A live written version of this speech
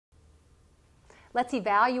Let's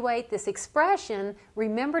evaluate this expression.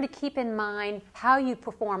 Remember to keep in mind how you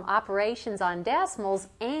perform operations on decimals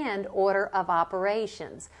and order of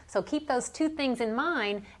operations. So keep those two things in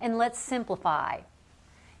mind and let's simplify.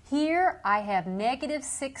 Here I have negative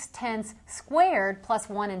 6/10 squared plus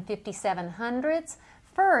 1 57/100.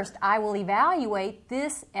 First, I will evaluate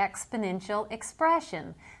this exponential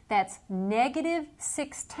expression. That's negative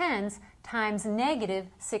 6/10 times negative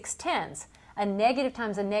 6/10. A negative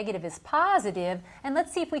times a negative is positive, and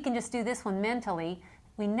let's see if we can just do this one mentally.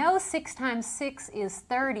 We know 6 times 6 is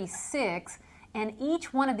 36, and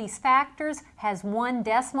each one of these factors has one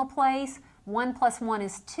decimal place. 1 plus 1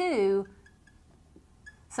 is 2,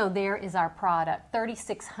 so there is our product,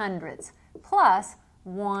 36/100 plus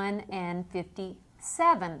 1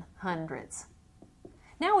 57/100.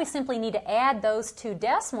 Now we simply need to add those two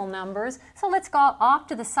decimal numbers, so let's go off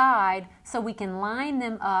to the side so we can line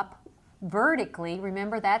them up vertically.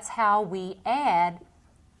 Remember, that's how we add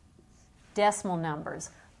decimal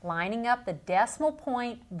numbers. Lining up the decimal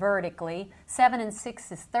point vertically. 7 and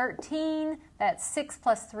 6 is 13. That's 6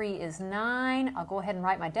 plus 3 is 9. I'll go ahead and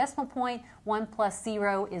write my decimal point. 1 plus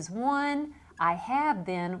 0 is 1. I have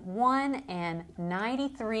then 1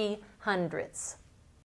 93/100.